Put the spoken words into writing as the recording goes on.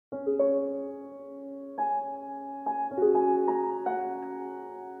I'm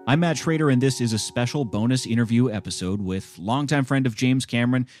Matt Schrader, and this is a special bonus interview episode with longtime friend of James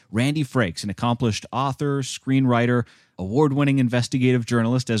Cameron, Randy Frakes, an accomplished author, screenwriter, award-winning investigative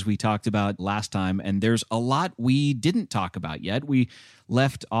journalist, as we talked about last time. And there's a lot we didn't talk about yet. We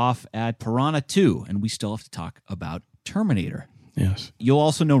left off at Piranha 2, and we still have to talk about Terminator. Yes. You'll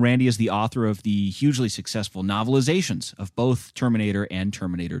also know Randy as the author of the hugely successful novelizations of both Terminator and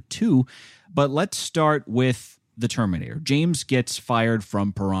Terminator 2. But let's start with the Terminator. James gets fired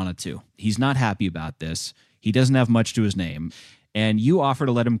from Piranha 2. He's not happy about this. He doesn't have much to his name. And you offer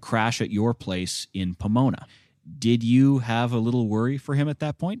to let him crash at your place in Pomona. Did you have a little worry for him at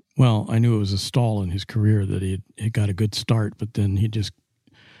that point? Well, I knew it was a stall in his career, that he got a good start, but then he just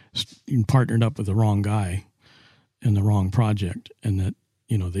partnered up with the wrong guy in the wrong project, and that,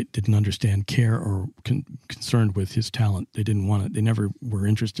 you know, they didn't understand, care, or concerned with his talent. They didn't want it. They never were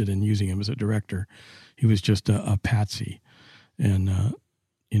interested in using him as a director. He was just a patsy, and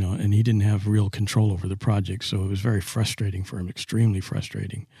you know, and he didn't have real control over the project. So it was very frustrating for him, extremely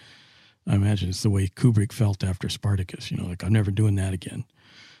frustrating. I imagine it's the way Kubrick felt after Spartacus. You know, like, I'm never doing that again.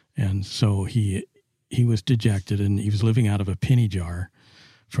 And so he was dejected, and he was living out of a penny jar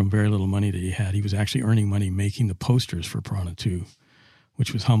from very little money that he had. He was actually earning money making the posters for Piranha 2,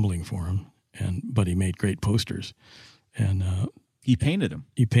 which was humbling for him. But he made great posters, and he painted them.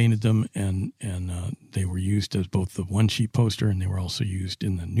 He painted them, and they were used as both the one sheet poster, and they were also used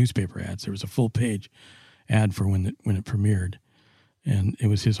in the newspaper ads. There was a full page ad for when it premiered, and it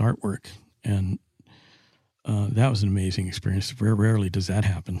was his artwork, and that was an amazing experience. Rarely does that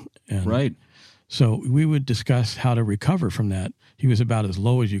happen, and right. So we would discuss how to recover from that. He was about as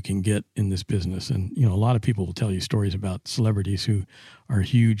low as you can get in this business. And, you know, a lot of people will tell you stories about celebrities who are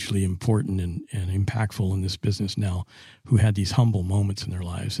hugely important and impactful in this business now, who had these humble moments in their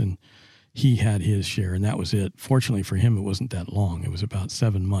lives. And he had his share, and that was it. Fortunately for him, it wasn't that long. It was about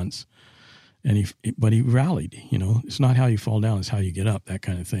 7 months. But he rallied. You know, it's not how you fall down, it's how you get up, that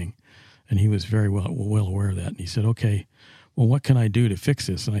kind of thing. And he was very well aware of that. And he said, okay, well, what can I do to fix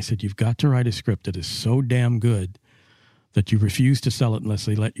this? And I said, you've got to write a script that is so damn good that you refuse to sell it unless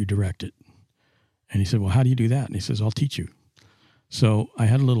they let you direct it. And he said, well, how do you do that? And he says, I'll teach you. So I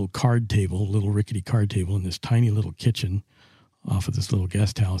had a little rickety card table in this tiny little kitchen off of this little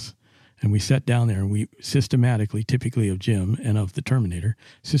guest house. And we sat down there, and we systematically, typically of Jim and of the Terminator,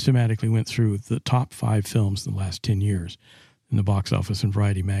 systematically went through the top 5 films in the last 10 years in the box office and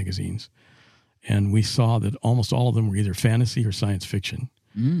Variety magazines. And we saw that almost all of them were either fantasy or science fiction.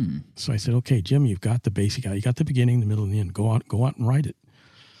 So I said, okay, Jim, you've got the basic, you got the beginning, the middle, and the end. Go out and write it,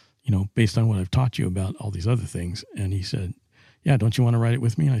 you know, based on what I've taught you about all these other things. And he said, yeah, don't you want to write it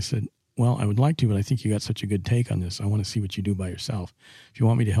with me? And I said, well, I would like to, but I think you got such a good take on this. I want to see what you do by yourself. If you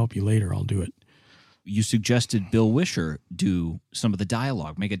want me to help you later, I'll do it. You suggested Bill Wisher do some of the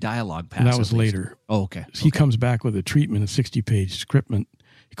dialogue, make a dialogue pass. And that was later. Oh, okay. So he comes back with a treatment, a 60-page scriptment.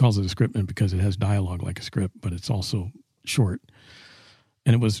 He calls it a scriptment because it has dialogue like a script, but it's also short.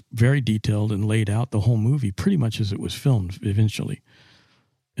 And it was very detailed and laid out the whole movie pretty much as it was filmed eventually.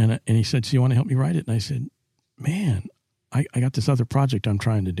 And he said, so you want to help me write it? And I said, man, I got this other project I'm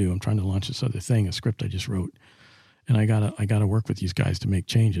trying to do. I'm trying to launch this other thing, a script I just wrote. And I gotta work with these guys to make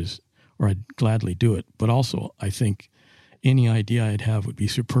changes, or I'd gladly do it. But also, I think any idea I'd have would be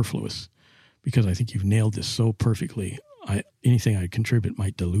superfluous, because I think you've nailed this so perfectly. Anything I'd contribute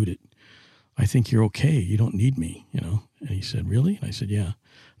might dilute it. I think you're okay. You don't need me, you know. And he said, really? And I said, yeah. And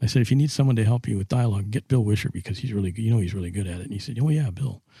I said, if you need someone to help you with dialogue, get Bill Wisher, because he's really good. You know, he's really good at it. And he said, oh yeah,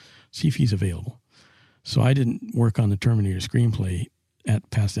 Bill, see if he's available. So I didn't work on the Terminator screenplay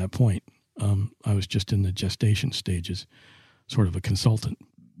past that point. I was just in the gestation stages, sort of a consultant.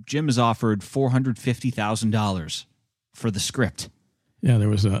 Jim is offered $450,000 for the script. Yeah, there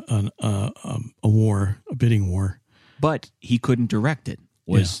was a bidding war. But he couldn't direct it,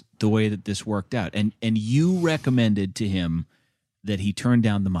 was the way that this worked out. And you recommended to him that he turn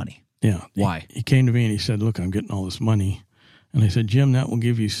down the money. Yeah. Why? He came to me and he said, look, I'm getting all this money. And I said, Jim, that will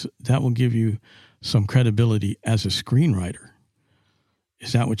give you some credibility as a screenwriter.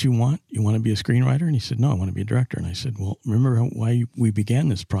 Is that what you want? You want to be a screenwriter? And he said, no, I want to be a director. And I said, well, remember why we began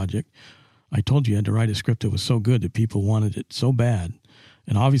this project? I told you had to write a script that was so good that people wanted it so bad.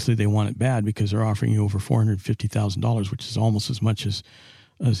 And obviously they want it bad because they're offering you over $450,000, which is almost as much as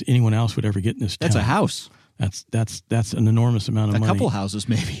anyone else would ever get in this town. That's a house. That's an enormous amount of money. A couple houses,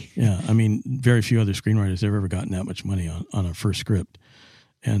 maybe. Yeah. I mean, very few other screenwriters have ever gotten that much money on a first script.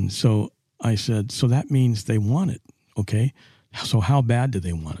 And so I said, so that means they want it. Okay. So how bad do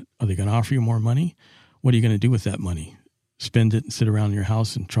they want it? Are they going to offer you more money? What are you going to do with that money? spend it and sit around in your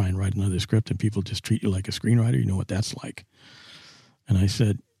house and try and write another script and people just treat you like a screenwriter? You know what that's like. And I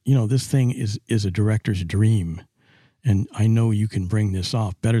said, this thing is a director's dream. And I know you can bring this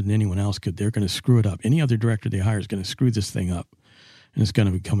off better than anyone else could. They're going to screw it up. Any other director they hire is going to screw this thing up. And it's going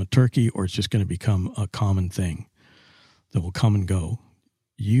to become a turkey, or it's just going to become a common thing that will come and go.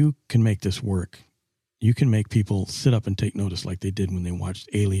 You can make this work. You can make people sit up and take notice like they did when they watched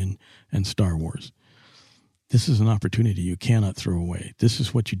Alien and Star Wars. This is an opportunity you cannot throw away. This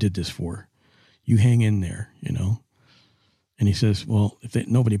is what you did this for. You hang in there, And he says, well, if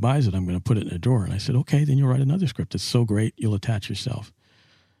nobody buys it, I'm going to put it in a drawer. And I said, okay, then you'll write another script. It's so great, you'll attach yourself.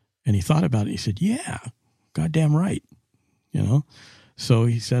 And he thought about it. He said, yeah, goddamn right. So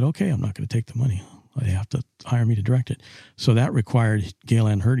he said, okay, I'm not going to take the money. They have to hire me to direct it. So that required Gale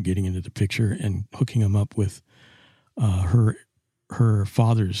Anne Hurd getting into the picture and hooking him up with her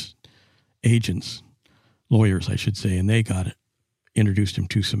father's agents, lawyers, I should say, and they introduced him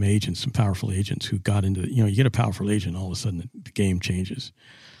to some agents, some powerful agents who got into you get a powerful agent, all of a sudden the game changes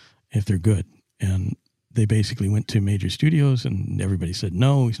if they're good. And they basically went to major studios and everybody said,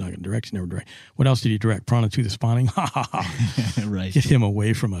 no, he's not going to direct. He's never direct. What else did he direct? Piranha 2: The Spawning? Ha, ha, ha. Right. Get him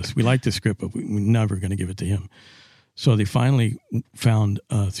away from us. We like the script, but we're never going to give it to him. So they finally found,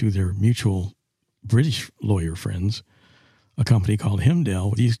 through their mutual British lawyer friends, a company called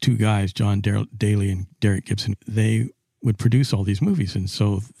Himdale. These two guys, John Daly and Derek Gibson, they would produce all these movies. And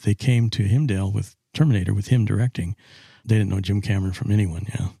so they came to Himdale with Terminator, with him directing. They didn't know Jim Cameron from anyone,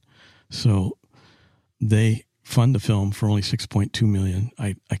 yeah. So they fund the film for only $6.2 million.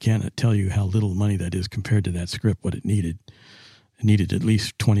 I can't tell you how little money that is compared to that script, what it needed. It needed at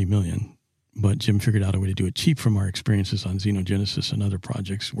least $20 million. But Jim figured out a way to do it cheap from our experiences on Xenogenesis and other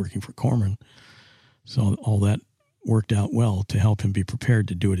projects working for Corman. So all that worked out well to help him be prepared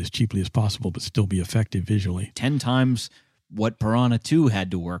to do it as cheaply as possible, but still be effective visually. 10 times what Piranha 2 had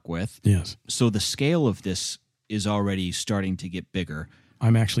to work with. Yes. So the scale of this is already starting to get bigger.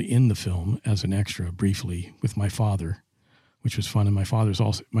 I'm actually in the film as an extra briefly with my father, which was fun. And my father's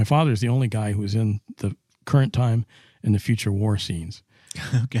the only guy who was in the current time and the future war scenes.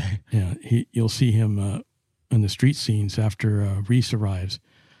 Okay. Yeah. You'll see him in the street scenes after Reese arrives.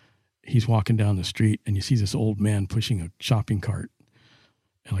 He's walking down the street and you see this old man pushing a shopping cart,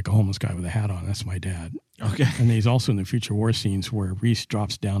 and like a homeless guy with a hat on. That's my dad. Okay. And he's also in the future war scenes where Reese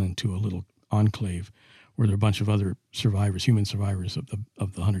drops down into a little enclave where there are a bunch of other survivors, human survivors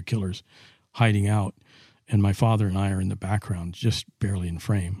of the hunter killers hiding out. And my father and I are in the background, just barely in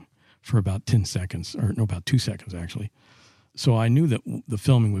frame for about 10 seconds, or no, about 2 seconds actually. So I knew that the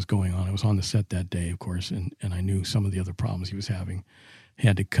filming was going on. I was on the set that day, of course, and I knew some of the other problems he was having. He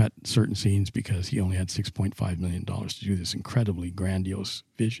had to cut certain scenes because he only had $6.5 million to do this incredibly grandiose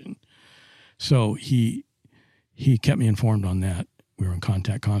vision. So he kept me informed on that. We were in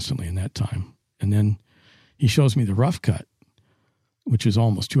contact constantly in that time. And then he shows me the rough cut, which is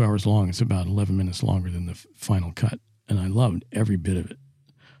almost 2 hours long. It's about 11 minutes longer than the final cut. And I loved every bit of it.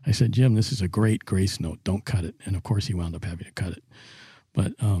 I said, Jim, this is a great grace note. Don't cut it. And of course he wound up having to cut it.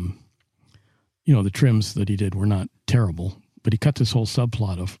 But, the trims that he did were not terrible. But he cut this whole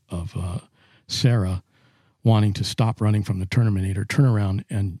subplot of Sarah wanting to stop running from the Terminator, turn around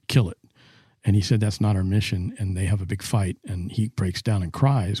and kill it. And he said, that's not our mission. And they have a big fight. And he breaks down and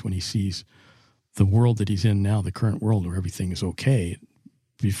cries when he sees the world that he's in now, the current world where everything is okay,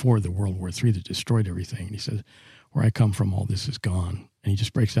 before the World War III that destroyed everything. And he says, where I come from, all this is gone. And he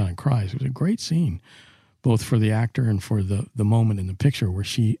just breaks down and cries. It was a great scene, both for the actor and for the moment in the picture where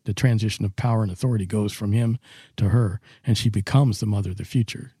the transition of power and authority goes from him to her, and she becomes the mother of the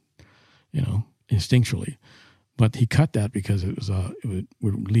future, instinctually. But he cut that because it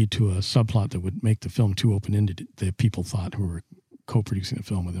would lead to a subplot that would make the film too open-ended, the people thought, who were co-producing the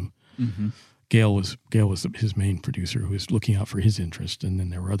film with him. Mm-hmm. Gale was his main producer who was looking out for his interest, and then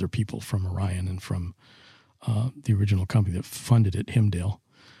there were other people from Orion and from the original company that funded it, Himdale.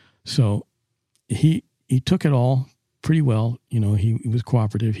 So he took it all pretty well. He was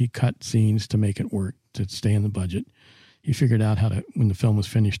cooperative. He cut scenes to make it work, to stay in the budget. He figured out how to, when the film was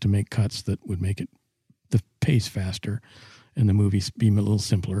finished, to make cuts that would make it the pace faster and the movies be a little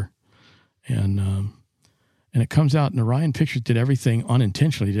simpler. And it comes out, and Orion Pictures did everything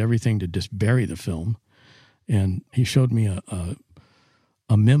unintentionally, did everything to just bury the film. And he showed me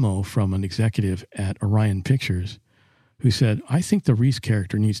a memo from an executive at Orion Pictures who said, I think the Reese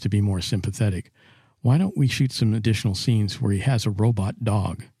character needs to be more sympathetic. Why don't we shoot some additional scenes where he has a robot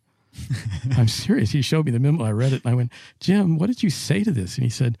dog? I'm serious. He showed me the memo. I read it, and I went, Jim, what did you say to this? And he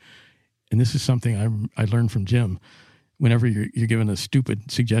said, and this is something I learned from Jim, whenever you're given a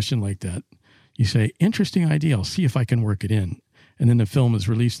stupid suggestion like that, You say, interesting idea. I'll see if I can work it in. And then the film is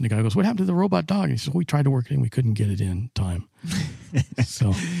released, and the guy goes, what happened to the robot dog? And he says, well, we tried to work it in. We couldn't get it in time.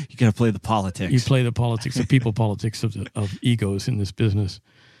 So you got to play the politics. You play the politics, the people politics of egos in this business.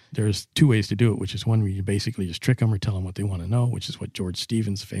 There's two ways to do it, which is one where you basically just trick them or tell them what they want to know, which is what George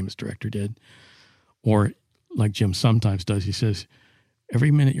Stevens, the famous director, did. Or like Jim sometimes does, he says,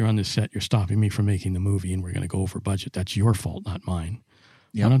 every minute you're on this set, you're stopping me from making the movie, and we're going to go over budget. That's your fault, not mine.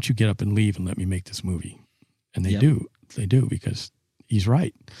 Yep. Why don't you get up and leave and let me make this movie? And they do. They do, because he's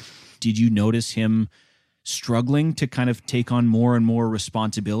right. Did you notice him struggling to kind of take on more and more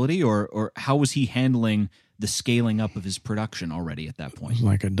responsibility, or how was he handling the scaling up of his production already at that point? It was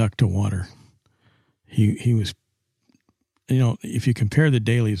like a duck to water. He was, if you compare the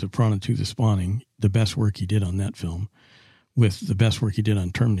dailies of Piranha 2: The Spawning, the best work he did on that film, with the best work he did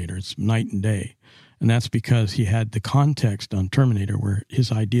on Terminator, it's night and day. And that's because he had the context on Terminator where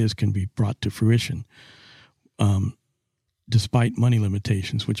his ideas can be brought to fruition. Despite money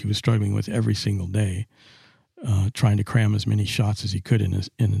limitations, which he was struggling with every single day, trying to cram as many shots as he could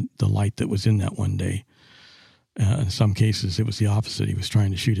in the light that was in that one day. In some cases, it was the opposite. He was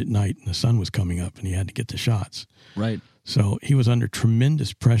trying to shoot at night, and the sun was coming up, and he had to get the shots. Right. So he was under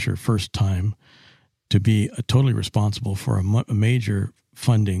tremendous pressure first time to be totally responsible for a major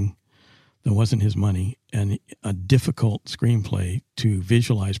funding that wasn't his money, and a difficult screenplay to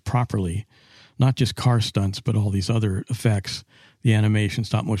visualize properly. Not just car stunts, but all these other effects, the animation,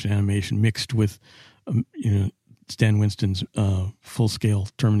 stop motion animation, mixed with, Stan Winston's full-scale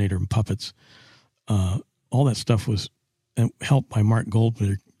Terminator and puppets. All that stuff was helped by Mark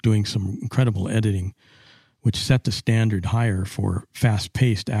Goldberg doing some incredible editing, which set the standard higher for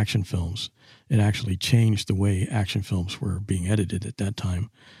fast-paced action films. It actually changed the way action films were being edited at that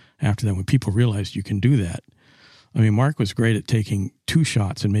time. After that, when people realized you can do that, I mean, Mark was great at taking 2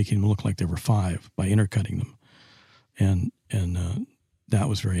 shots and making them look like there were 5 by intercutting them. And that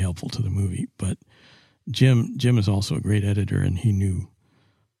was very helpful to the movie. But Jim is also a great editor, and he knew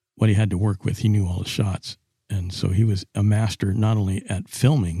what he had to work with. He knew all the shots. And so he was a master not only at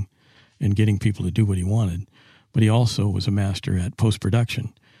filming and getting people to do what he wanted, but he also was a master at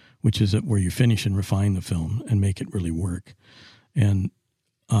post-production, which is where you finish and refine the film and make it really work. And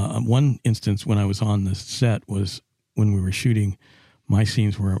one instance when I was on the set was when we were shooting my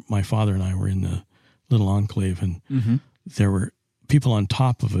scenes where my father and I were in the little enclave, and there were people on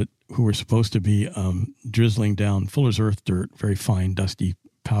top of it who were supposed to be drizzling down Fuller's Earth dirt, very fine, dusty,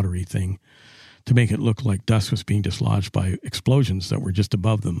 powdery thing, to make it look like dust was being dislodged by explosions that were just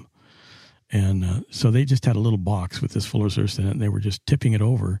above them. And so they just had a little box with this Fuller's Earth in it, and they were just tipping it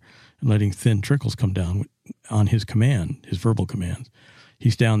over and letting thin trickles come down on his command, his verbal commands.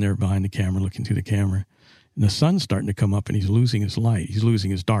 He's down there behind the camera, looking through the camera, and the sun's starting to come up, and he's losing his light. He's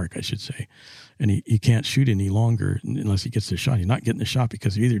losing his dark, I should say. And he can't shoot any longer unless he gets the shot. He's not getting the shot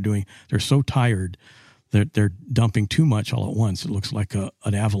because they're so tired that they're dumping too much all at once. It looks like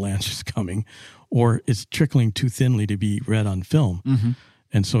an avalanche is coming, or it's trickling too thinly to be read on film. Mm-hmm.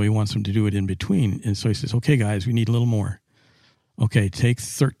 And so he wants them to do it in between. And so he says, okay, guys, we need a little more. Okay, take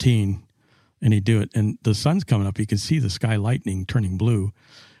 13. And he'd do it. And the sun's coming up. You can see the sky lightning turning blue.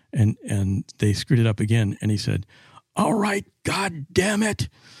 And they screwed it up again. And he said, all right, God damn it.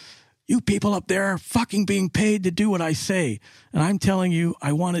 You people up there are fucking being paid to do what I say. And I'm telling you,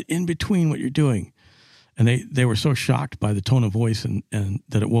 I want it in between what you're doing. And they were so shocked by the tone of voice and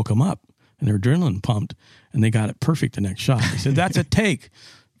that it woke them up. And their adrenaline pumped. And they got it perfect the next shot. He said, that's a take.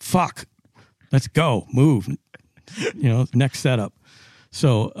 Fuck. Let's go. Move. Next setup.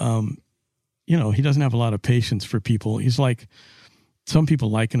 So, he doesn't have a lot of patience for people. He's like, some people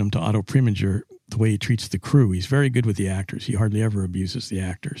liken him to Otto Preminger, the way he treats the crew. He's very good with the actors. He hardly ever abuses the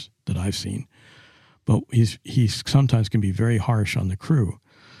actors that I've seen. But he sometimes can be very harsh on the crew.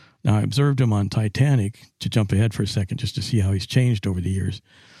 Now, I observed him on Titanic, to jump ahead for a second, just to see how he's changed over the years.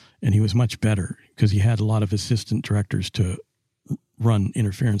 And he was much better because he had a lot of assistant directors to run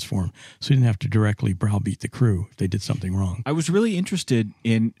interference for him, so he didn't have to directly browbeat the crew if they did something wrong. I was really interested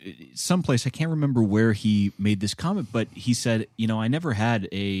in someplace, I can't remember where he made this comment, but he said, I never had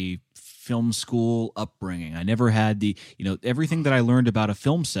a film school upbringing. I never had everything that I learned about a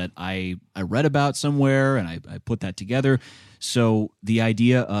film set, I read about somewhere, and I put that together. So the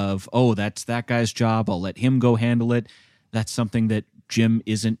idea of, that's that guy's job, I'll let him go handle it, that's something that Jim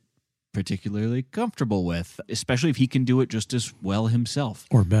isn't particularly comfortable with, especially if he can do it just as well himself.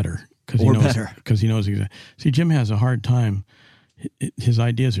 Or better. Because he knows exactly. See, Jim has a hard time. His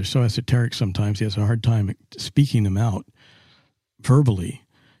ideas are so esoteric sometimes. He has a hard time speaking them out verbally.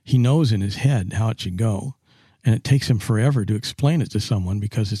 He knows in his head how it should go. And it takes him forever to explain it to someone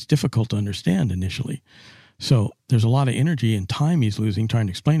because it's difficult to understand initially. So there's a lot of energy and time he's losing trying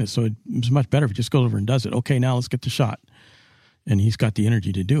to explain it. So it's much better if he just goes over and does it. Okay, now let's get the shot. And he's got the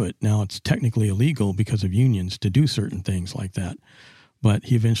energy to do it. Now it's technically illegal because of unions to do certain things like that. But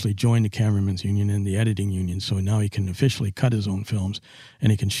he eventually joined the cameraman's union and the editing union. So now he can officially cut his own films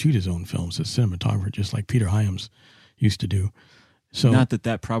and he can shoot his own films as cinematographer, just like Peter Hyams used to do. So, not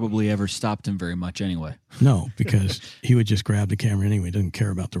that probably ever stopped him very much anyway. No, because he would just grab the camera anyway. He doesn't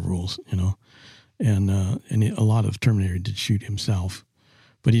care about the rules, And a lot of Terminator did shoot himself.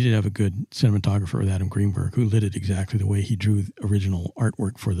 But he did have a good cinematographer with Adam Greenberg who lit it exactly the way he drew the original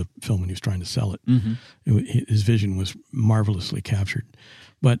artwork for the film when he was trying to sell it. Mm-hmm. His vision was marvelously captured.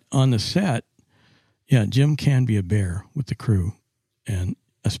 But on the set, yeah, Jim can be a bear with the crew, and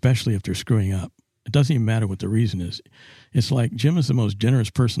especially if they're screwing up. It doesn't even matter what the reason is. It's like Jim is the most generous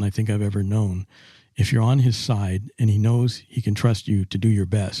person I think I've ever known. If you're on his side and he knows he can trust you to do your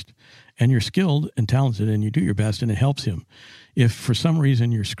best, and you're skilled and talented and you do your best and it helps him. If for some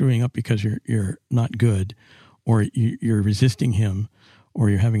reason you're screwing up because you're not good, or you're resisting him,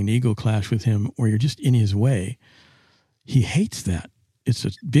 or you're having an ego clash with him, or you're just in his way, he hates that. It's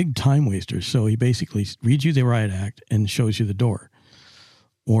a big time waster. So he basically reads you the riot act and shows you the door.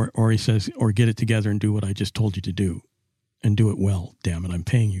 Or he says, or get it together and do what I just told you to do, and do it well. Damn it, I'm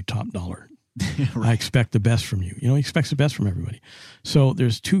paying you top dollar. Right. I expect the best from you. He expects the best from everybody. So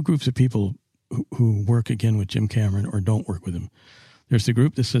there's two groups of people who work again with Jim Cameron or don't work with him. There's the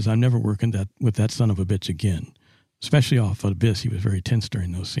group that says, I'm never working with that son of a bitch again. Especially off of Abyss, he was very tense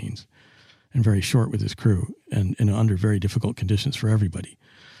during those scenes and very short with his crew and under very difficult conditions for everybody.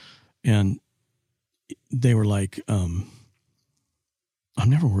 And they were like, I'm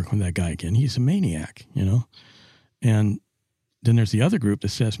never working with that guy again. He's a maniac, And then there's the other group that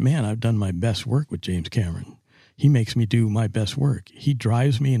says, man, I've done my best work with James Cameron. He makes me do my best work. He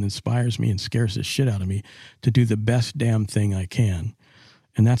drives me and inspires me and scares the shit out of me to do the best damn thing I can.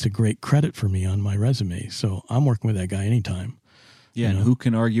 And that's a great credit for me on my resume. So I'm working with that guy anytime. Yeah, and who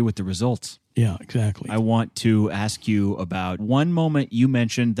can argue with the results? Yeah, exactly. I want to ask you about one moment you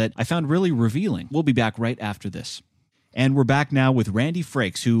mentioned that I found really revealing. We'll be back right after this. And we're back now with Randy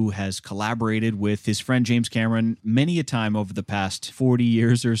Frakes, who has collaborated with his friend James Cameron many a time over the past 40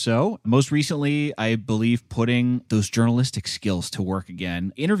 years or so. Most recently, I believe, putting those journalistic skills to work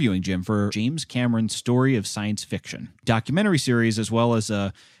again, interviewing Jim for James Cameron's Story of Science Fiction documentary series, as well as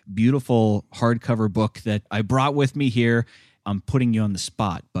a beautiful hardcover book that I brought with me here. I'm putting you on the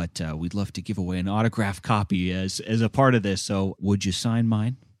spot, but we'd love to give away an autographed copy as a part of this. So would you sign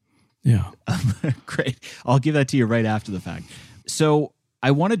mine? Yeah. Great. I'll give that to you right after the fact. So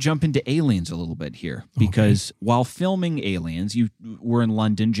I want to jump into Aliens a little bit here because while filming Aliens, you were in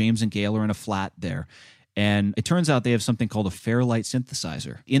London. James and Gail are in a flat there. And it turns out they have something called a Fairlight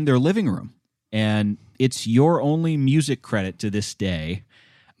synthesizer in their living room. And it's your only music credit to this day.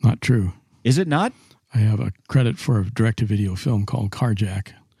 Not true. Is it not? I have a credit for a direct-to-video film called Carjack.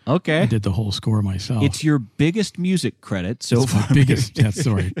 Okay. I did the whole score myself. It's your biggest music credit so far. My biggest, that's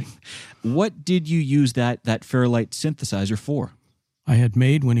right. What did you use that Fairlight synthesizer for? I had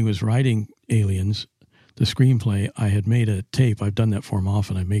made, when he was writing Aliens, the screenplay, I had made a tape. I've done that for him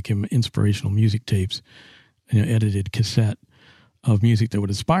often. I make him inspirational music tapes, edited cassette of music that would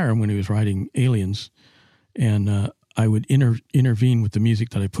inspire him when he was writing Aliens. And I would intervene with the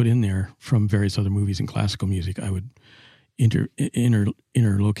music that I put in there from various other movies and classical music. I would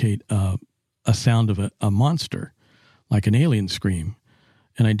interlocate a sound of a monster, like an alien scream.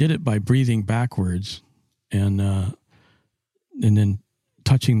 And I did it by breathing backwards and then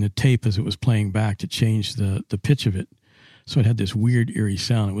touching the tape as it was playing back to change the pitch of it. So it had this weird, eerie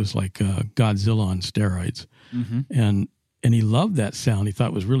sound. It was like Godzilla on steroids. Mm-hmm. And he loved that sound. He thought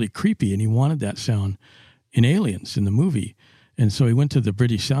it was really creepy, and he wanted that sound in Aliens, in the movie. And so he went to the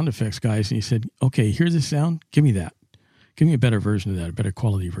British sound effects guys, and he said, okay, here's the sound. Give me that. Give me a better version of that, a better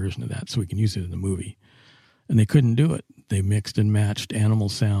quality version of that so we can use it in the movie. And they couldn't do it. They mixed and matched animal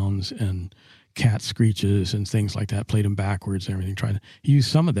sounds and cat screeches and things like that, played them backwards and everything. He used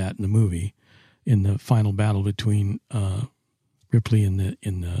some of that in the movie in the final battle between Ripley and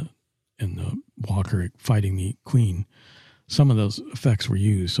the Walker fighting the Queen. Some of those effects were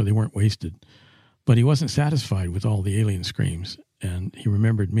used, so they weren't wasted. But he wasn't satisfied with all the alien screams. And he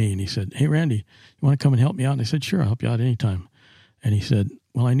remembered me, and he said, hey, Randy, you want to come and help me out? And I said, sure, I'll help you out anytime. And he said,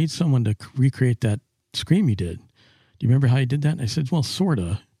 well, I need someone to recreate that scream you did. Do you remember how you did that? And I said, well, sort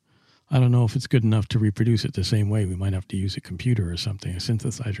of. I don't know if it's good enough to reproduce it the same way. We might have to use a computer or something, a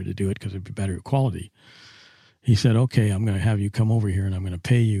synthesizer to do it because it'd be better quality. He said, okay, I'm going to have you come over here, and I'm going to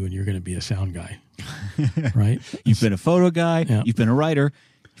pay you, and you're going to be a sound guy. right? You've been a photo guy. Yeah. You've been a writer.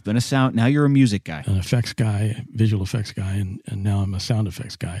 You've been a sound. Now you're a music guy. An effects guy, visual effects guy, and now I'm a sound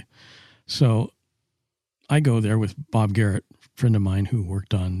effects guy. So I go there with Bob Garrett, a friend of mine who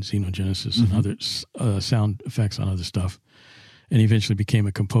worked on Xenogenesis and other sound effects on other stuff. And he eventually became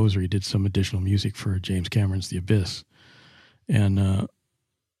a composer. He did some additional music for James Cameron's The Abyss. And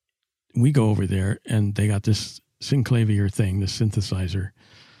we go over there, and they got this synclavier thing, this synthesizer.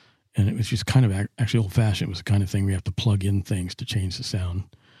 And it was just kind of actually old-fashioned. It was the kind of thing we have to plug in things to change the sound.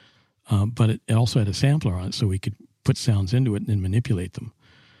 But it also had a sampler on it, so we could put sounds into it and then manipulate them.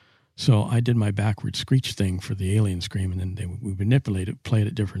 So I did my backward screech thing for the alien scream, and then we manipulate it, play it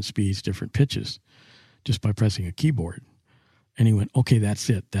at different speeds, different pitches, just by pressing a keyboard. And he went, okay, that's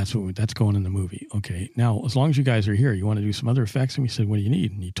it. That's going in the movie. Okay, now as long as you guys are here, you want to do some other effects? And we said, what do you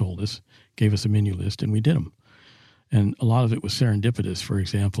need? And he told us, gave us a menu list, and we did them. And a lot of it was serendipitous. For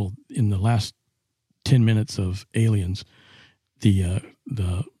example, in the last 10 minutes of Aliens, the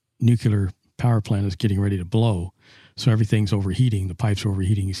nuclear power plant is getting ready to blow. So everything's overheating. The pipes are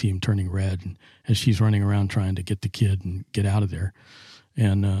overheating. You see him turning red, and as she's running around trying to get the kid and get out of there.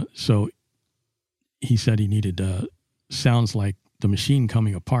 And so he said he needed sounds like the machine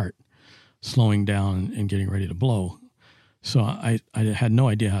coming apart, slowing down and getting ready to blow. So I had no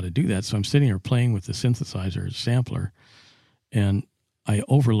idea how to do that. So I'm sitting here playing with the synthesizer sampler, and I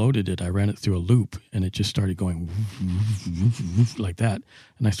overloaded it. I ran it through a loop, and it just started going like that.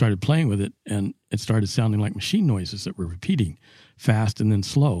 And I started playing with it, and it started sounding like machine noises that were repeating fast and then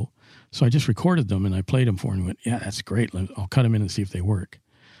slow. So I just recorded them, and I played them for him and went, yeah, that's great. I'll cut them in and see if they work.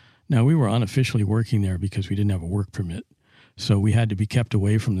 Now, we were unofficially working there because we didn't have a work permit. So we had to be kept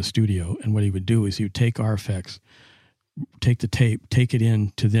away from the studio. And what he would do is he would take our effects, take the tape, take it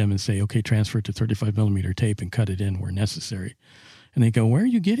in to them and say, okay, transfer it to 35 millimeter tape and cut it in where necessary. And they go, where are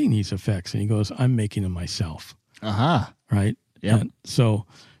you getting these effects? And he goes, I'm making them myself. Right? Yeah. And so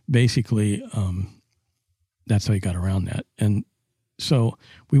basically, that's how he got around that. And so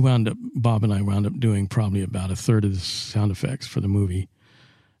Bob and I wound up doing probably about a third of the sound effects for the movie.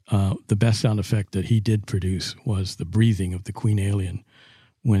 The best sound effect that he did produce was the breathing of the queen alien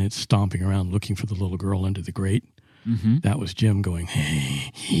when it's stomping around looking for the little girl under the grate. Mm-hmm. That was Jim going,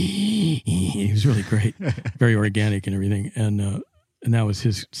 he was really great, very organic and everything. And that was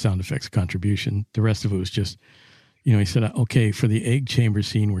his sound effects contribution. The rest of it was just, he said, okay, for the egg chamber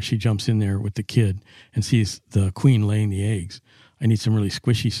scene where she jumps in there with the kid and sees the queen laying the eggs, I need some really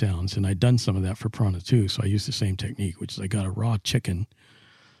squishy sounds. And I'd done some of that for Piranha 2, so I used the same technique, which is I got a raw chicken,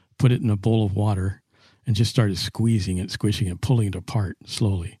 put it in a bowl of water, and just started squeezing it, squishing it, pulling it apart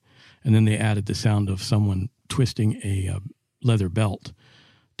slowly. And then they added the sound of someone twisting a leather belt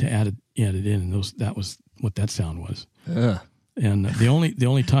to add it in, and that was what that sound was. And the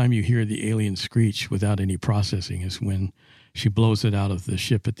only time you hear the alien screech without any processing is when she blows it out of the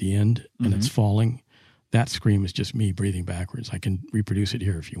ship at the end and it's falling. That scream is just me breathing backwards. I can reproduce it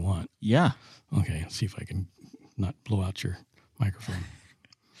here if you want. Yeah. Okay, let's see if I can not blow out your microphone.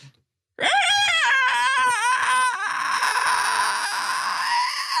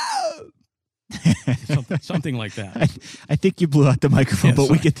 something like that. I think you blew out the microphone, but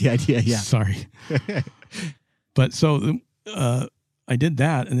sorry. We get the idea. Yeah. Sorry. But so I did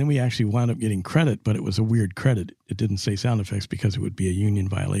that, and then we actually wound up getting credit, but it was a weird credit. It didn't say sound effects because it would be a union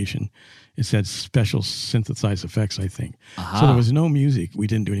violation. It said special synthesized effects, I think. So there was no music. We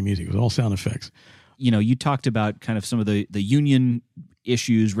didn't do any music. It was all sound effects. You talked about kind of some of the union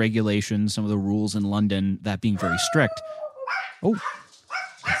issues, regulations, some of the rules in London, that being very strict. Oh.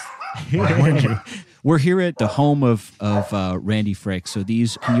 We're here at the home of Randy Frick. So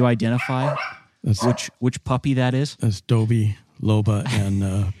can you identify which puppy that is? That's Dobie, Loba,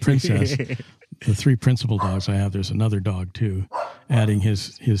 and Princess. The three principal dogs I have. There's another dog too, adding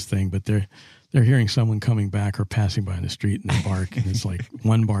his thing. But they're hearing someone coming back or passing by in the street, and they bark. And it's like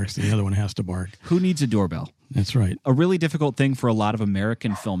one barks, and the other one has to bark. Who needs a doorbell? That's right. A really difficult thing for a lot of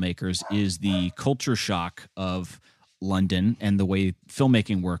American filmmakers is the culture shock of London and the way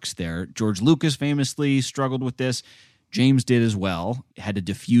filmmaking works there. George Lucas famously struggled with this. James did as well. Had to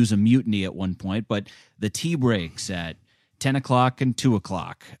diffuse a mutiny at one point, but the tea breaks at 10 o'clock and 2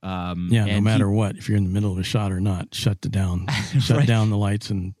 o'clock. No matter what, if you're in the middle of a shot or not, shut down the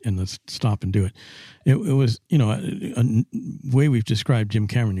lights and let's stop and do it. It was, a way we've described Jim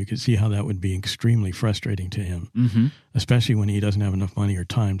Cameron, you could see how that would be extremely frustrating to him, especially when he doesn't have enough money or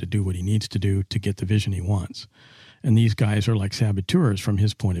time to do what he needs to do to get the vision he wants. And these guys are like saboteurs from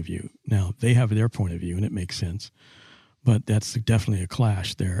his point of view. Now, they have their point of view, and it makes sense. But that's definitely a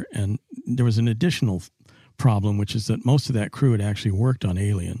clash there. And there was an additional problem, which is that most of that crew had actually worked on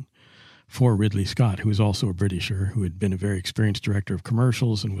Alien for Ridley Scott, who was also a Britisher, who had been a very experienced director of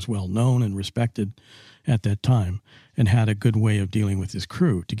commercials and was well known and respected at that time, and had a good way of dealing with his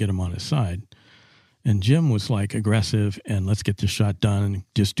crew to get him on his side. And Jim was like aggressive and let's get this shot done and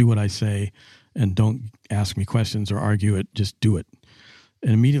just do what I say and don't ask me questions or argue it, just do it.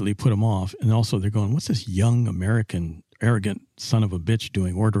 And immediately put him off. And also they're going, what's this young American arrogant son of a bitch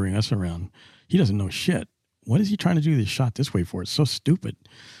doing, ordering us around? He doesn't know shit. What is he trying to do this shot this way for? It's so stupid,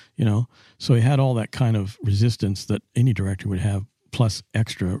 you know? So he had all that kind of resistance that any director would have, plus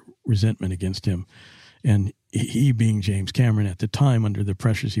extra resentment against him. And he being James Cameron at the time, under the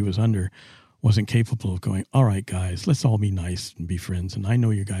pressures he was under, wasn't capable of going, all right, guys, let's all be nice and be friends. And I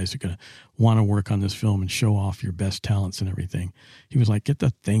know you guys are going to want to work on this film and show off your best talents and everything. He was like, get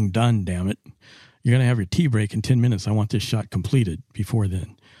the thing done, damn it. You're going to have your tea break in 10 minutes. I want this shot completed before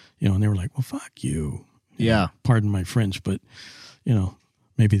then. You know, and they were like, well, fuck you. Yeah. Pardon my French, but, you know,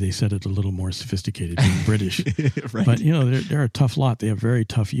 maybe they said it a little more sophisticated, being British. Right. But, you know, they're a tough lot. They have very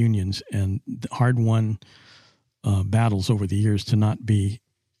tough unions and hard-won battles over the years to not be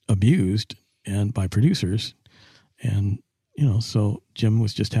abused and by producers. And, you know, so Jim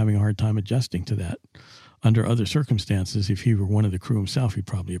was just having a hard time adjusting to that. Under other circumstances, if he were one of the crew himself, he'd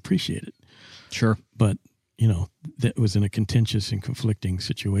probably appreciate it. Sure. But, you know, that was in a contentious and conflicting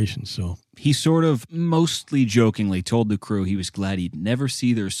situation. So he sort of mostly jokingly told the crew he was glad he'd never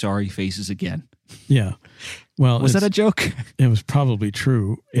see their sorry faces again. Yeah. Well, was that a joke? It was probably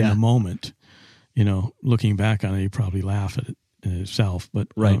true in Yeah. the moment. You know, looking back on it, he'd probably laugh at it in itself. But,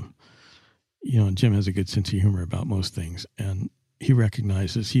 Right. You know, and Jim has a good sense of humor about most things. And he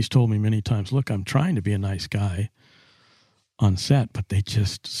recognizes, he's told me many times, look, I'm trying to be a nice guy on set, but they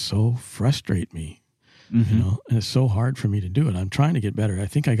just so frustrate me, you know, and it's so hard for me to do it. I'm trying to get better. I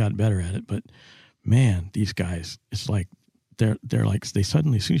think I got better at it, but man, these guys, it's like, they're like, they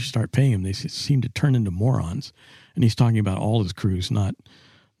suddenly, as soon as you start paying them, they seem to turn into morons. And he's talking about all his crews, not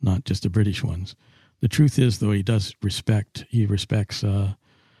just the British ones. The truth is, though, he respects, I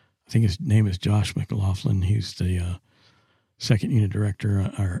think his name is Josh McLaughlin. He's the second unit director,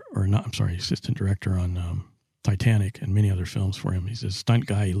 assistant director on Titanic and many other films for him. He's a stunt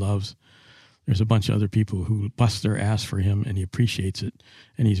guy he loves. There's a bunch of other people who bust their ass for him, and he appreciates it.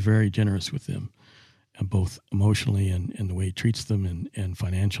 And he's very generous with them, both emotionally and the way he treats them and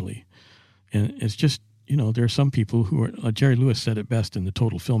financially. And it's just, you know, there are some people who are, Jerry Lewis said it best in The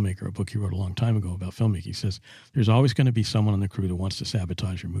Total Filmmaker, a book he wrote a long time ago about filmmaking. He says, there's always going to be someone on the crew that wants to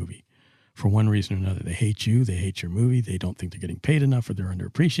sabotage your movie for one reason or another. They hate you. They hate your movie. They don't think they're getting paid enough, or they're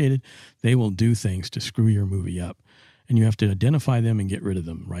underappreciated. They will do things to screw your movie up. And you have to identify them and get rid of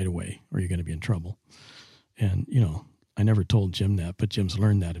them right away, or you're going to be in trouble. And, you know, I never told Jim that, but Jim's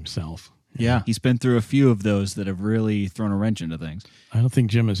learned that himself. Yeah, he's been through a few of those that have really thrown a wrench into things. I don't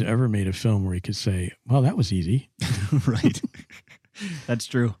think Jim has ever made a film where he could say, well, that was easy. Right. That's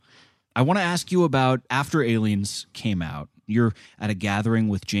true. I want to ask you about after Aliens came out. You're at a gathering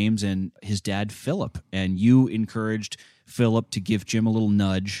with James and his dad, Philip, and you encouraged Philip to give Jim a little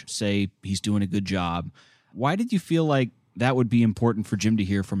nudge, say he's doing a good job. Why did you feel like that would be important for Jim to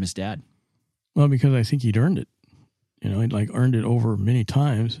hear from his dad? Well, because I think he'd earned it. You know, he'd earned it over many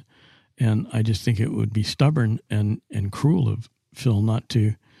times. And I just think it would be stubborn and cruel of Phil not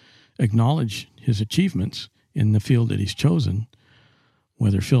to acknowledge his achievements in the field that he's chosen,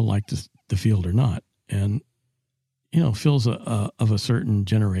 whether Phil liked the field or not. And, you know, Phil's of a certain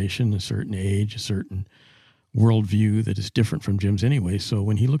generation, a certain age, a certain worldview that is different from Jim's anyway. So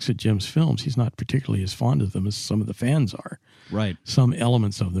when he looks at Jim's films, he's not particularly as fond of them as some of the fans are. Right. Some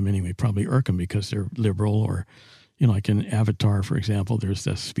elements of them anyway probably irk him because they're liberal, or, you know, like in Avatar, for example, there's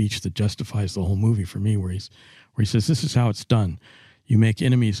this speech that justifies the whole movie for me where he says, this is how it's done. You make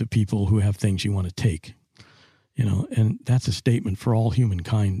enemies of people who have things you want to take. You know, and that's a statement for all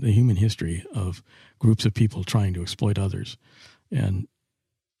humankind, the human history of groups of people trying to exploit others. And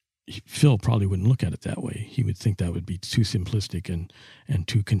Phil probably wouldn't look at it that way. He would think that would be too simplistic and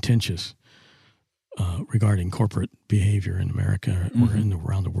too contentious regarding corporate behavior in America or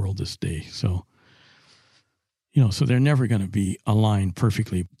around the world this day. So, you know, so they're never going to be aligned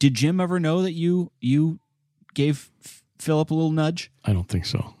perfectly. Did Jim ever know that you gave Philip a little nudge? I don't think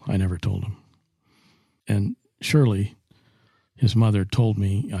so. I never told him. And Shirley, his mother, told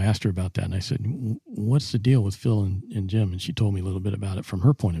me, I asked her about that, and I said, what's the deal with Phil and Jim? And she told me a little bit about it from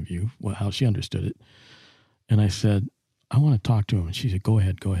her point of view, how she understood it. And I said, I want to talk to him. And she said, go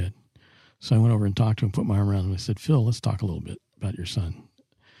ahead. So I went over and talked to him, put my arm around him. I said, Phil, let's talk a little bit about your son.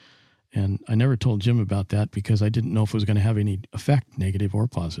 And I never told Jim about that because I didn't know if it was going to have any effect, negative or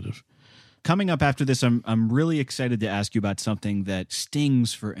positive. Coming up after this, I'm really excited to ask you about something that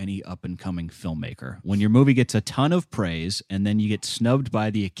stings for any up-and-coming filmmaker. When your movie gets a ton of praise and then you get snubbed by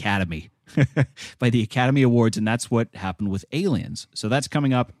the Academy, by the Academy Awards, and that's what happened with Aliens. So that's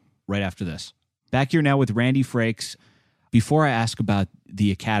coming up right after this. Back here now with Randy Frakes. Before I ask about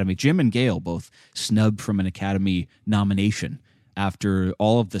the Academy, Jim and Gail both snubbed from an Academy nomination after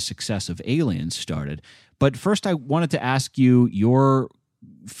all of the success of Aliens started. But first, I wanted to ask you your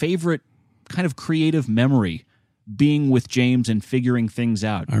favorite kind of creative memory being with James and figuring things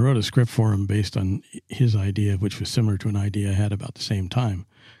out. I wrote a script for him based on his idea, which was similar to an idea I had about the same time,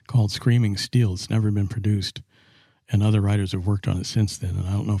 called Screaming Steel. It's never been produced, and other writers have worked on it since then, and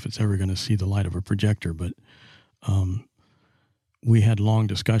I don't know if it's ever going to see the light of a projector, but we had long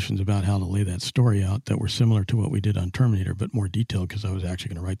discussions about how to lay that story out that were similar to what we did on Terminator, but more detailed because I was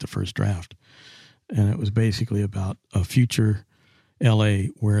actually going to write the first draft. And it was basically about a future L.A.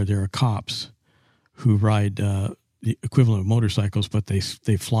 where there are cops who ride the equivalent of motorcycles, but they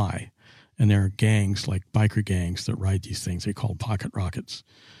fly. And there are gangs, like biker gangs, that ride these things. They're called pocket rockets.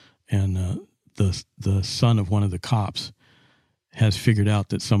 And the son of one of the cops has figured out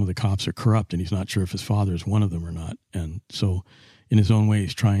that some of the cops are corrupt, and he's not sure if his father is one of them or not. And so in his own way,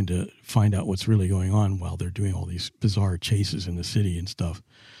 he's trying to find out what's really going on while they're doing all these bizarre chases in the city and stuff.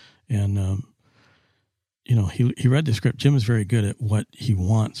 And, he read the script. Jim is very good at what he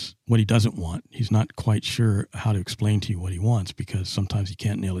wants, what he doesn't want. He's not quite sure how to explain to you what he wants because sometimes he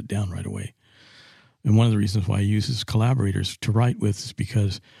can't nail it down right away. And one of the reasons why he uses collaborators to write with is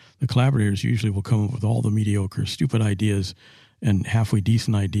because the collaborators usually will come up with all the mediocre, stupid ideas and halfway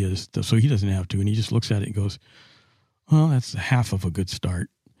decent ideas, so he doesn't have to. And he just looks at it and goes, well, that's half of a good start.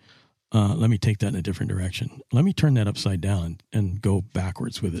 Let me take that in a different direction. Let me turn that upside down and go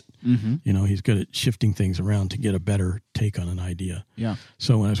backwards with it. Mm-hmm. He's good at shifting things around to get a better take on an idea. Yeah.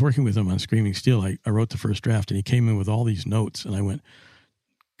 So when I was working with him on Screaming Steel, I wrote the first draft, and he came in with all these notes, and I went,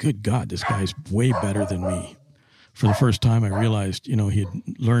 good God, this guy's way better than me. For the first time, I realized, he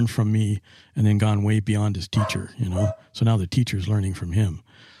had learned from me and then gone way beyond his teacher, So now the teacher's learning from him,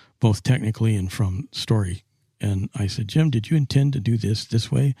 both technically and from story. And I said, Jim, did you intend to do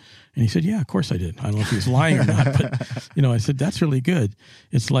this way? And he said, yeah, of course I did. I don't know if he was lying or not, but, I said, that's really good.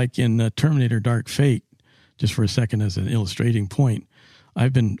 It's like in Terminator Dark Fate, just for a second as an illustrating point,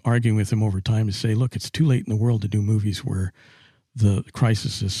 I've been arguing with him over time to say, look, it's too late in the world to do movies where the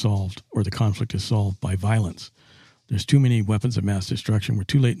crisis is solved or the conflict is solved by violence. There's too many weapons of mass destruction.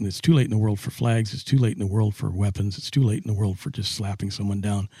 It's too late in the world for flags. It's too late in the world for weapons. It's too late in the world for just slapping someone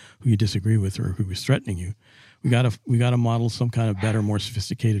down who you disagree with or who is threatening you. We got to model some kind of better, more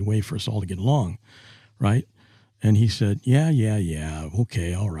sophisticated way for us all to get along, right? And he said, yeah,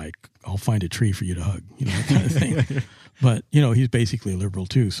 okay, all right, I'll find a tree for you to hug, that kind of thing. But he's basically a liberal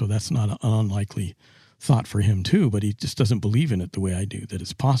too, so that's not an unlikely thought for him too. But he just doesn't believe in it the way I do, that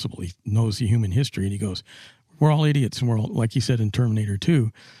it's possible. He knows the human history, and he goes, we're all idiots, and we're all, like he said in Terminator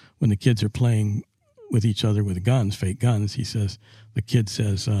 2, when the kids are playing with each other with guns, fake guns, the kid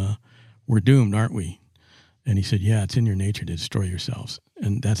says, we're doomed, aren't we? And he said, yeah, it's in your nature to destroy yourselves.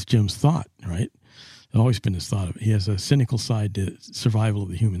 And that's Jim's thought, right? It's always been his thought of it. He has a cynical side to survival of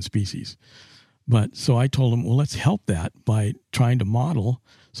the human species. But so I told him, well, let's help that by trying to model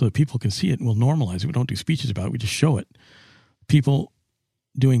so that people can see it, and we'll normalize it. We don't do speeches about it. We just show it. People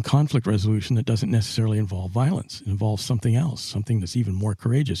doing conflict resolution that doesn't necessarily involve violence. It involves something else, something that's even more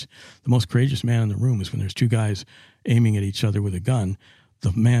courageous. The most courageous man in the room is when there's two guys aiming at each other with a gun.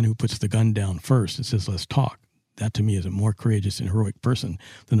 The man who puts the gun down first and says, let's talk. That to me is a more courageous and heroic person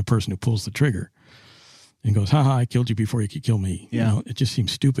than the person who pulls the trigger and goes, haha, I killed you before you could kill me. Yeah. It just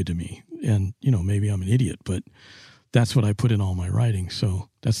seems stupid to me. And, maybe I'm an idiot, but that's what I put in all my writing. So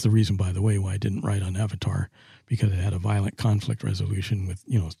that's the reason, by the way, why I didn't write on Avatar, because it had a violent conflict resolution with,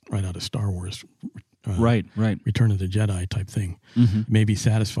 right out of Star Wars. Right. Return of the Jedi type thing. Mm-hmm. It may be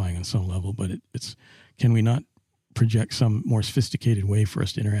satisfying on some level, but it's can we not project some more sophisticated way for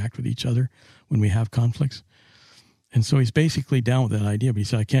us to interact with each other when we have conflicts? And so he's basically down with that idea, but he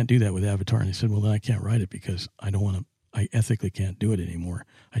said, I can't do that with Avatar. And he said, well, then I can't write it because I ethically can't do it anymore.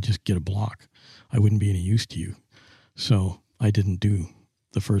 I just get a block. I wouldn't be any use to you. So I didn't do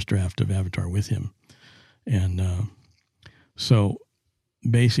the first draft of Avatar with him. And so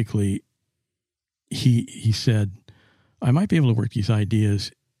basically he said, I might be able to work these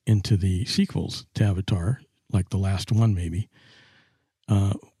ideas into the sequels to Avatar, like the last one maybe.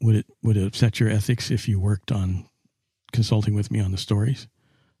 Would it upset your ethics if you worked on consulting with me on the stories?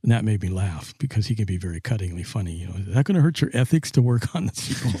 And that made me laugh because he can be very cuttingly funny. Is that going to hurt your ethics to work on the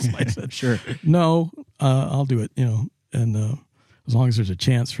sequels? I said, sure. No, I'll do it, And as long as there's a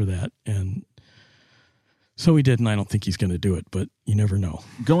chance for that. And so he did, and I don't think he's going to do it, but you never know.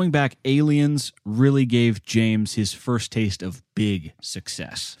 Going back, Aliens really gave James his first taste of big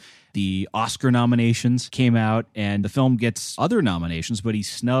success. The Oscar nominations came out, and the film gets other nominations, but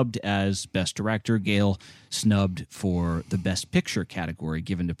he's snubbed as Best Director. Gale snubbed for the Best Picture category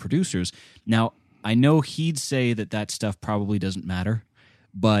given to producers. Now, I know he'd say that stuff probably doesn't matter,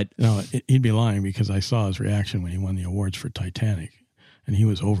 but... No, he'd be lying, because I saw his reaction when he won the awards for Titanic, and he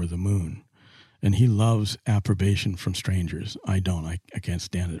was over the moon. And he loves approbation from strangers. I don't. I can't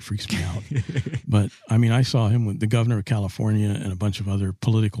stand it. It freaks me out. But, I mean, I saw him with the governor of California and a bunch of other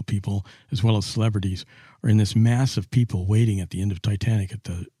political people, as well as celebrities, are in this mass of people waiting at the end of Titanic at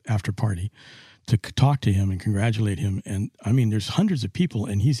the after party to talk to him and congratulate him. And, I mean, there's hundreds of people,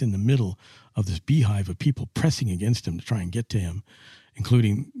 and he's in the middle of this beehive of people pressing against him to try and get to him,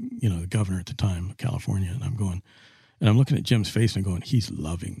 including, the governor at the time of California. And I'm looking at Jim's face and going, he's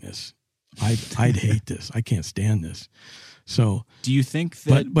loving this. I'd hate this. I can't stand this. So, do you think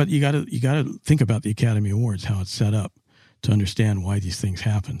that? But you got to think about the Academy Awards, how it's set up, to understand why these things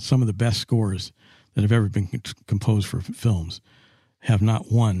happen. Some of the best scores that have ever been composed for films have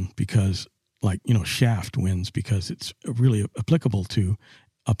not won because, Shaft wins because it's really applicable to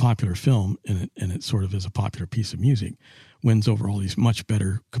a popular film, and it sort of is a popular piece of music. Wins over all these much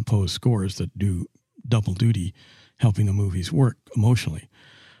better composed scores that do double duty, helping the movies work emotionally.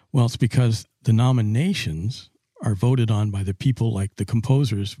 Well, it's because the nominations are voted on by the people, like the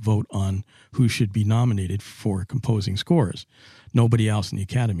composers vote on who should be nominated for composing scores. Nobody else in the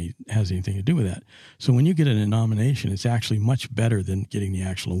Academy has anything to do with that. So when you get a nomination, it's actually much better than getting the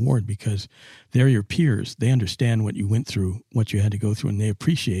actual award, because they're your peers. They understand what you went through, what you had to go through, and they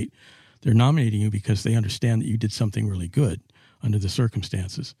appreciate. They're nominating you because they understand that you did something really good under the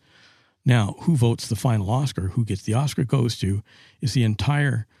circumstances. Now, who votes the final Oscar, who gets the Oscar goes to, is the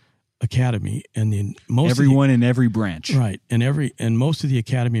entire Academy, and then everyone in every branch, right? And most of the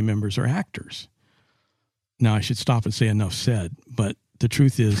Academy members are actors. Now, I should stop and say enough said, but the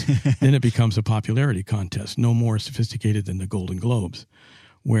truth is, then it becomes a popularity contest, no more sophisticated than the Golden Globes,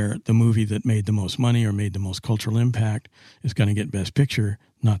 where the movie that made the most money or made the most cultural impact is going to get Best Picture,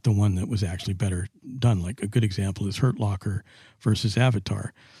 not the one that was actually better done. Like a good example is Hurt Locker versus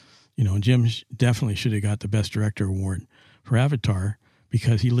Avatar. Jim definitely should have got the Best Director award for Avatar,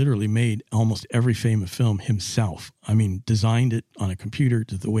 because he literally made almost every famous film himself. I mean, designed it on a computer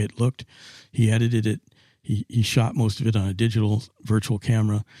to the way it looked. He edited it. He shot most of it on a digital virtual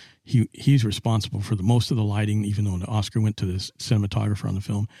camera. He's responsible for most of the lighting, even though the Oscar went to the cinematographer on the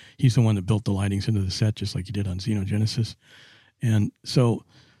film. He's the one that built the lightings into the set, just like he did on Xenogenesis. And so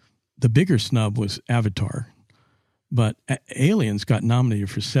the bigger snub was Avatar. But Aliens got nominated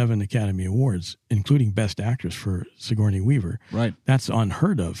for 7 Academy Awards, including Best Actress for Sigourney Weaver. Right. That's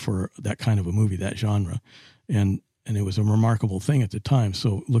unheard of for that kind of a movie, that genre. And it was a remarkable thing at the time.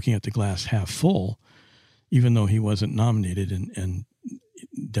 So looking at the glass half full, even though he wasn't nominated and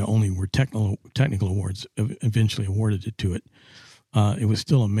there only were technical awards eventually awarded it to it, it was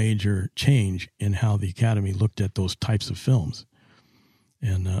still a major change in how the Academy looked at those types of films.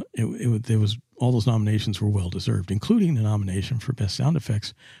 And there was all those nominations were well-deserved, including the nomination for Best Sound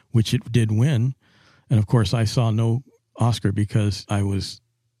Effects, which it did win. And, of course, I saw no Oscar because I was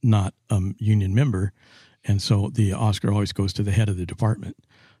not a union member, and so the Oscar always goes to the head of the department.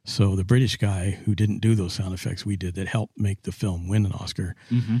 So the British guy who didn't do those sound effects we did that helped make the film win an Oscar,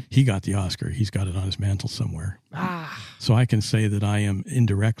 he got the Oscar. He's got it on his mantle somewhere. So I can say that I am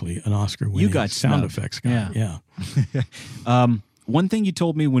indirectly an Oscar-winning sound effects guy. Yeah. One thing you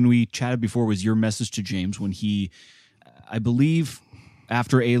told me when we chatted before was your message to James when he, I believe,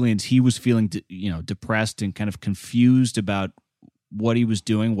 after Aliens, he was feeling, depressed and kind of confused about what he was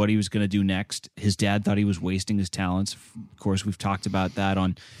doing, what he was going to do next. His dad thought he was wasting his talents. Of course, we've talked about that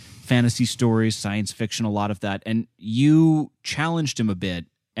on fantasy stories, science fiction, a lot of that. And you challenged him a bit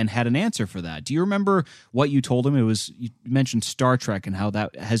and had an answer for that. Do you remember what you told him? You mentioned Star Trek and how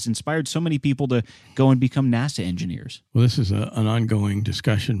that has inspired so many people to go and become NASA engineers. Well, this is an ongoing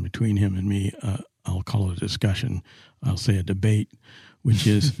discussion between him and me. I'll call it a discussion. I'll say a debate, which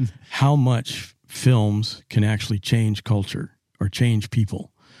is how much films can actually change culture or change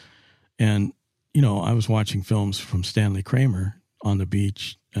people. And, I was watching films from Stanley Kramer, On the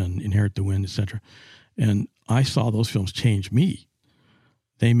Beach and Inherit the Wind, etc. And I saw those films change me.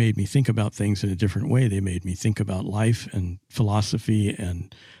 They made me think about things in a different way. They made me think about life and philosophy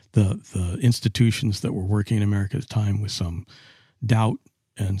and the institutions that were working in America at the time with some doubt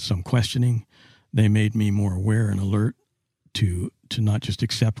and some questioning. They made me more aware and alert to not just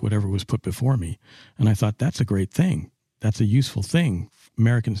accept whatever was put before me. And I thought, that's a great thing. that's a useful thing.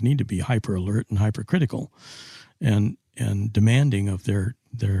 Americans need to be hyper alert and hypercritical and demanding of their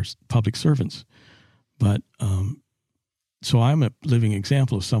public servants. But so I'm a living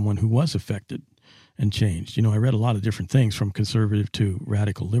example of someone who was affected and changed. I read a lot of different things from conservative to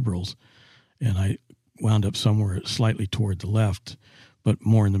radical liberals, and I wound up somewhere slightly toward the left, but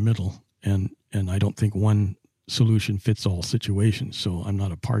more in the middle. And I don't think one solution fits all situations. So I'm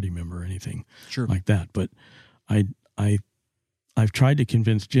not a party member or anything like that. But I've tried to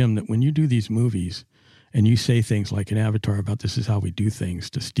convince Jim that when you do these movies and you say things like in Avatar about this is how we do things,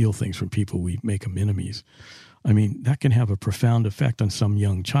 to steal things from people, we make them enemies. I mean, that can have a profound effect on some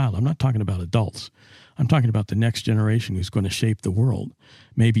young child. I'm not talking about adults. I'm talking about the next generation who's going to shape the world,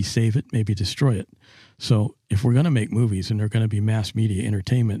 maybe save it, maybe destroy it. So if we're going to make movies and they're going to be mass media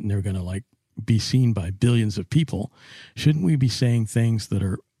entertainment and they're going to be seen by billions of people, shouldn't we be saying things that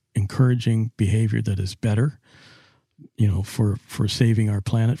are encouraging behavior that is better, for saving our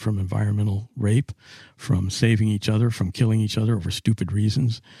planet from environmental rape, from saving each other, from killing each other over stupid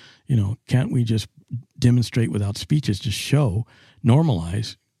reasons? Can't we just demonstrate without speeches, just show,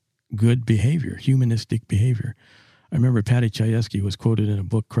 normalize good behavior, humanistic behavior? I remember Paddy Chayefsky was quoted in a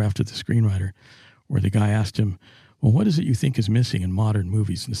book, Craft of the Screenwriter, where the guy asked him, well, what is it you think is missing in modern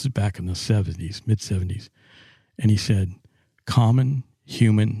movies? And this is back in the 70s, mid-70s. And he said, common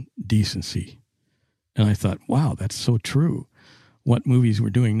human decency. And I thought, wow, that's so true. What movies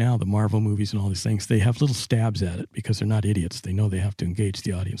we're doing now, the Marvel movies and all these things, they have little stabs at it because they're not idiots. They know they have to engage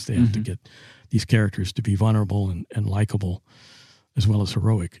the audience. They have to get these characters to be vulnerable and likable as well as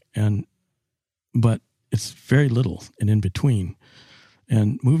heroic. But it's very little and in between.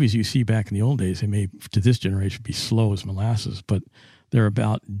 And movies you see back in the old days, they may, to this generation, be slow as molasses, but they're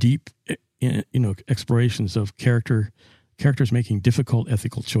about deep, explorations of characters making difficult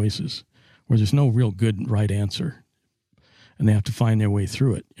ethical choices where there's no real good and right answer, and they have to find their way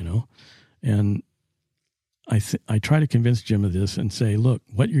through it, And I try to convince Jim of this and say, look,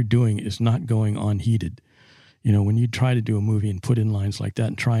 what you're doing is not going unheeded. When you try to do a movie and put in lines like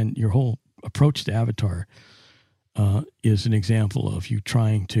that and your whole approach to Avatar is an example of you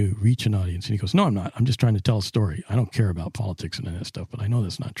trying to reach an audience. And he goes, no, I'm not. I'm just trying to tell a story. I don't care about politics and that stuff, but I know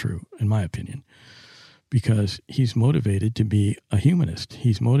that's not true, in my opinion, because he's motivated to be a humanist.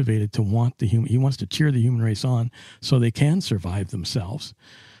 He's motivated to he wants to cheer the human race on so they can survive themselves,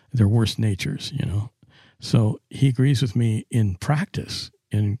 their worst natures, So he agrees with me in practice,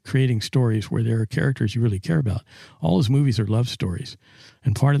 in creating stories where there are characters you really care about. All his movies are love stories.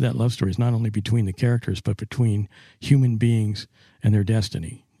 And part of that love story is not only between the characters, but between human beings and their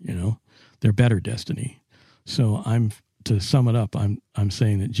destiny, their better destiny. So to sum it up, I'm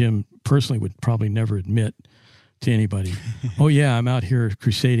saying that Jim personally would probably never admit to anybody, oh yeah, I'm out here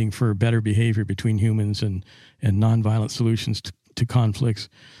crusading for better behavior between humans and nonviolent solutions to conflicts.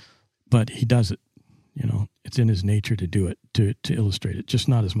 But he does it. It's in his nature to do it, to illustrate it, just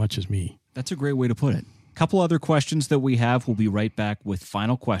not as much as me. That's a great way to put it. A couple other questions that we have. We'll be right back with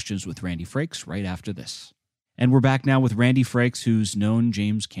final questions with Randy Frakes right after this. And we're back now with Randy Frakes, who's known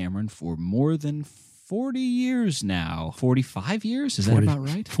James Cameron for more than 40 years now. 45 years? Is that about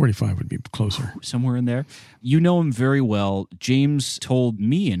right? 45 would be closer. Somewhere in there. You know him very well. James told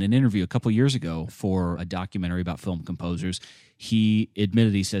me in an interview a couple years ago for a documentary about film composers, he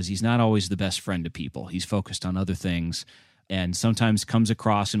admitted, he says he's not always the best friend to people. He's focused on other things and sometimes comes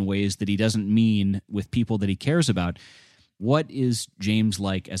across in ways that he doesn't mean with people that he cares about. What is James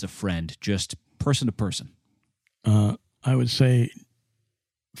like as a friend, just person to person? I would say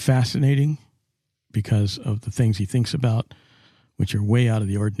fascinating because of the things he thinks about, which are way out of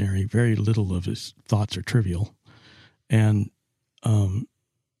the ordinary. Very little of his thoughts are trivial. And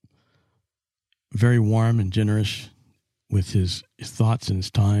very warm and generous with his thoughts and his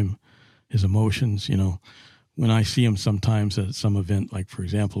time, his emotions. When I see him sometimes at some event, like, for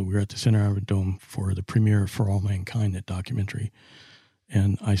example, we were at the Center Harbor Dome for the premiere of For All Mankind, that documentary.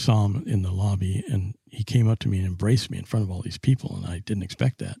 And I saw him in the lobby, and he came up to me and embraced me in front of all these people, and I didn't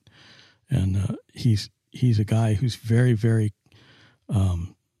expect that. And he's a guy who's very, very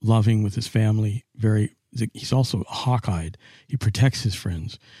loving with his family. He's also hawk-eyed. He protects his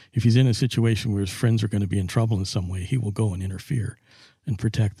friends. If he's in a situation where his friends are going to be in trouble in some way, he will go and interfere and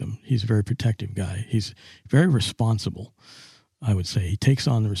protect them. He's a very protective guy. He's very responsible, I would say. He takes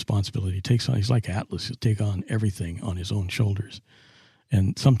on the responsibility. He's like Atlas. He'll take on everything on his own shoulders.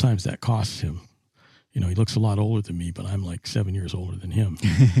 And sometimes that costs him. He looks a lot older than me, but I'm like 7 years older than him.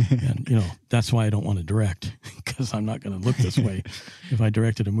 And, that's why I don't want to direct, because I'm not going to look this way. If I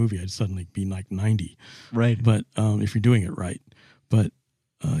directed a movie, I'd suddenly be like 90. Right. But if you're doing it right. But,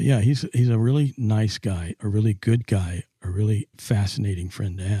 yeah, he's a really nice guy, a really good guy, a really fascinating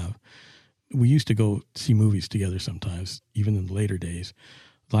friend to have. We used to go see movies together sometimes, even in the later days.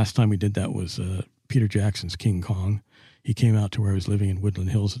 The last time we did that was Peter Jackson's King Kong. He came out to where I was living in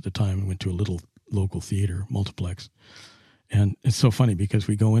Woodland Hills at the time and went to a little local theater, multiplex. And it's so funny because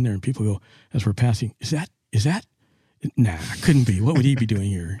we go in there and people go, as we're passing, is that? Nah, couldn't be. What would he be doing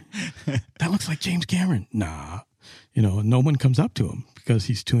here? That looks like James Cameron. Nah. And no one comes up to him because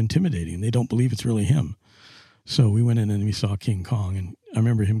he's too intimidating. They don't believe it's really him. So we went in and we saw King Kong, and I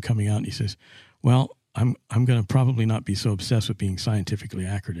remember him coming out and he says, well, I'm going to probably not be so obsessed with being scientifically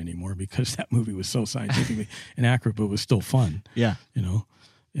accurate anymore because that movie was so scientifically inaccurate, but it was still fun. Yeah.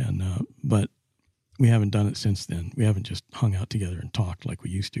 And, but we haven't done it since then. We haven't just hung out together and talked like we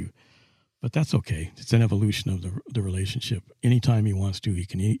used to. But that's okay. It's an evolution of the relationship. Anytime he wants to, he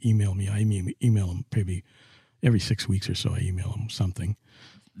can email me. I email him maybe every 6 weeks or so. I email him something.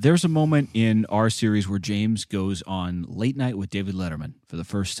 There's a moment in our series where James goes on Late Night with David Letterman for the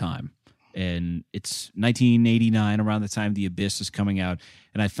first time. And it's 1989, around the time The Abyss is coming out.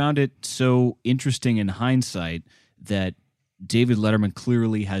 And I found it so interesting in hindsight that David Letterman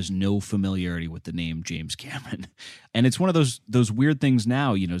clearly has no familiarity with the name James Cameron. And it's one of those weird things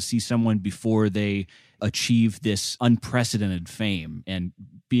now, to see someone before they achieve this unprecedented fame and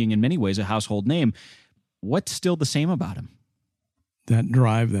being in many ways a household name. What's still the same about him? That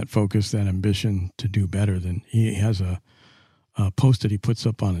drive, that focus, that ambition to do better. Than he has a post that he puts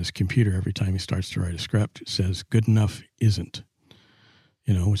up on his computer every time he starts to write a script. It says, good enough isn't,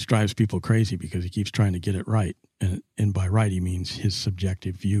 which drives people crazy because he keeps trying to get it right. And by right, he means his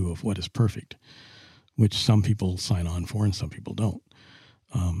subjective view of what is perfect, which some people sign on for and some people don't.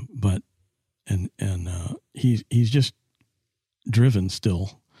 But he's just driven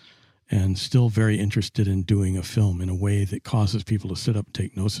still and still very interested in doing a film in a way that causes people to sit up and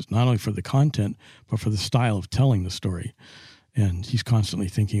take notice, not only for the content, but for the style of telling the story. And he's constantly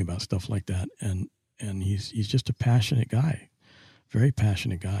thinking about stuff like that. And he's just a passionate guy. Very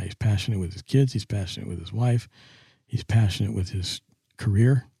passionate guy. He's passionate with his kids. He's passionate with his wife. He's passionate with his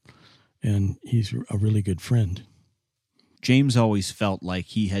career. And he's a really good friend. James always felt like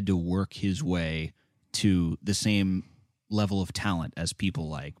he had to work his way to the same level of talent as people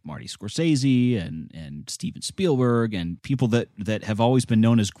like Marty Scorsese and Steven Spielberg and people that have always been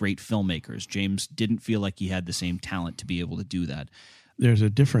known as great filmmakers. James didn't feel like he had the same talent to be able to do that. There's a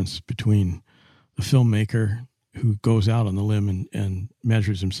difference between the filmmaker who goes out on the limb and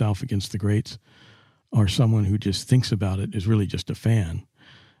measures himself against the greats, or someone who just thinks about it, is really just a fan.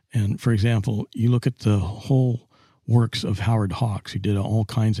 And for example, you look at the whole works of Howard Hawks, who did all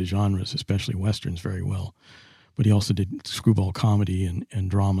kinds of genres, especially Westerns, very well. But he also did screwball comedy and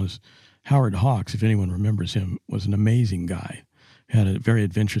dramas. Howard Hawks, if anyone remembers him, was an amazing guy, had a very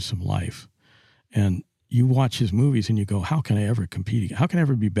adventuresome life. And you watch his movies and you go, how can I ever compete? How can I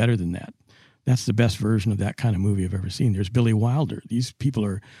ever be better than that? That's the best version of that kind of movie I've ever seen. There's Billy Wilder. These people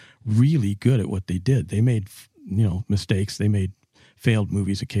are really good at what they did. They made, mistakes. They made failed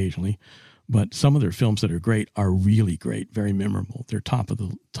movies occasionally, but some of their films that are great are really great, very memorable. They're top of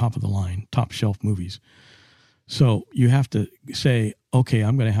the line, top shelf movies. So you have to say, okay,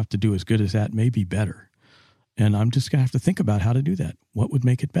 I'm going to have to do as good as that, maybe better. And I'm just going to have to think about how to do that. What would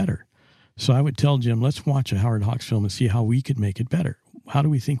make it better? So I would tell Jim, let's watch a Howard Hawks film and see how we could make it better. How do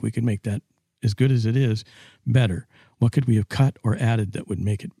we think we could make that, as good as it is, better? What could we have cut or added that would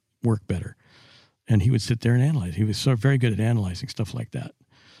make it work better? And he would sit there and analyze. He was very good at analyzing stuff like that.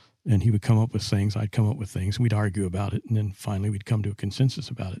 And he would come up with things. I'd come up with things. We'd argue about it. And then finally we'd come to a consensus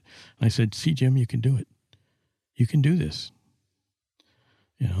about it. And I said, see, Jim, you can do it. You can do this.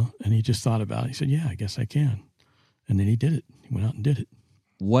 And he just thought about it. He said, yeah, I guess I can. And then he did it. He went out and did it.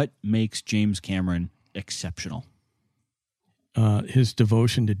 What makes James Cameron exceptional? His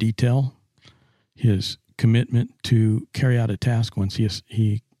devotion to detail, his commitment to carry out a task once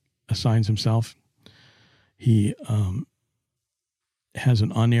he assigns himself. He has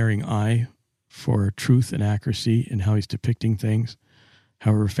an unerring eye for truth and accuracy in how he's depicting things,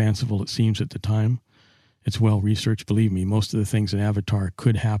 however fanciful it seems at the time. It's well researched. Believe me, most of the things in Avatar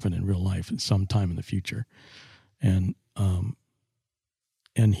could happen in real life at some time in the future. And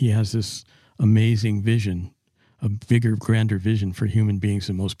he has this amazing vision, a bigger, grander vision for human beings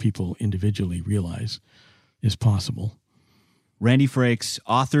than most people individually realize is possible. Randy Frakes,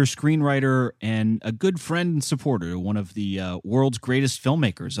 author, screenwriter, and a good friend and supporter, one of the world's greatest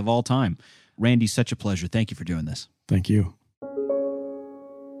filmmakers of all time. Randy, such a pleasure. Thank you for doing this. Thank you.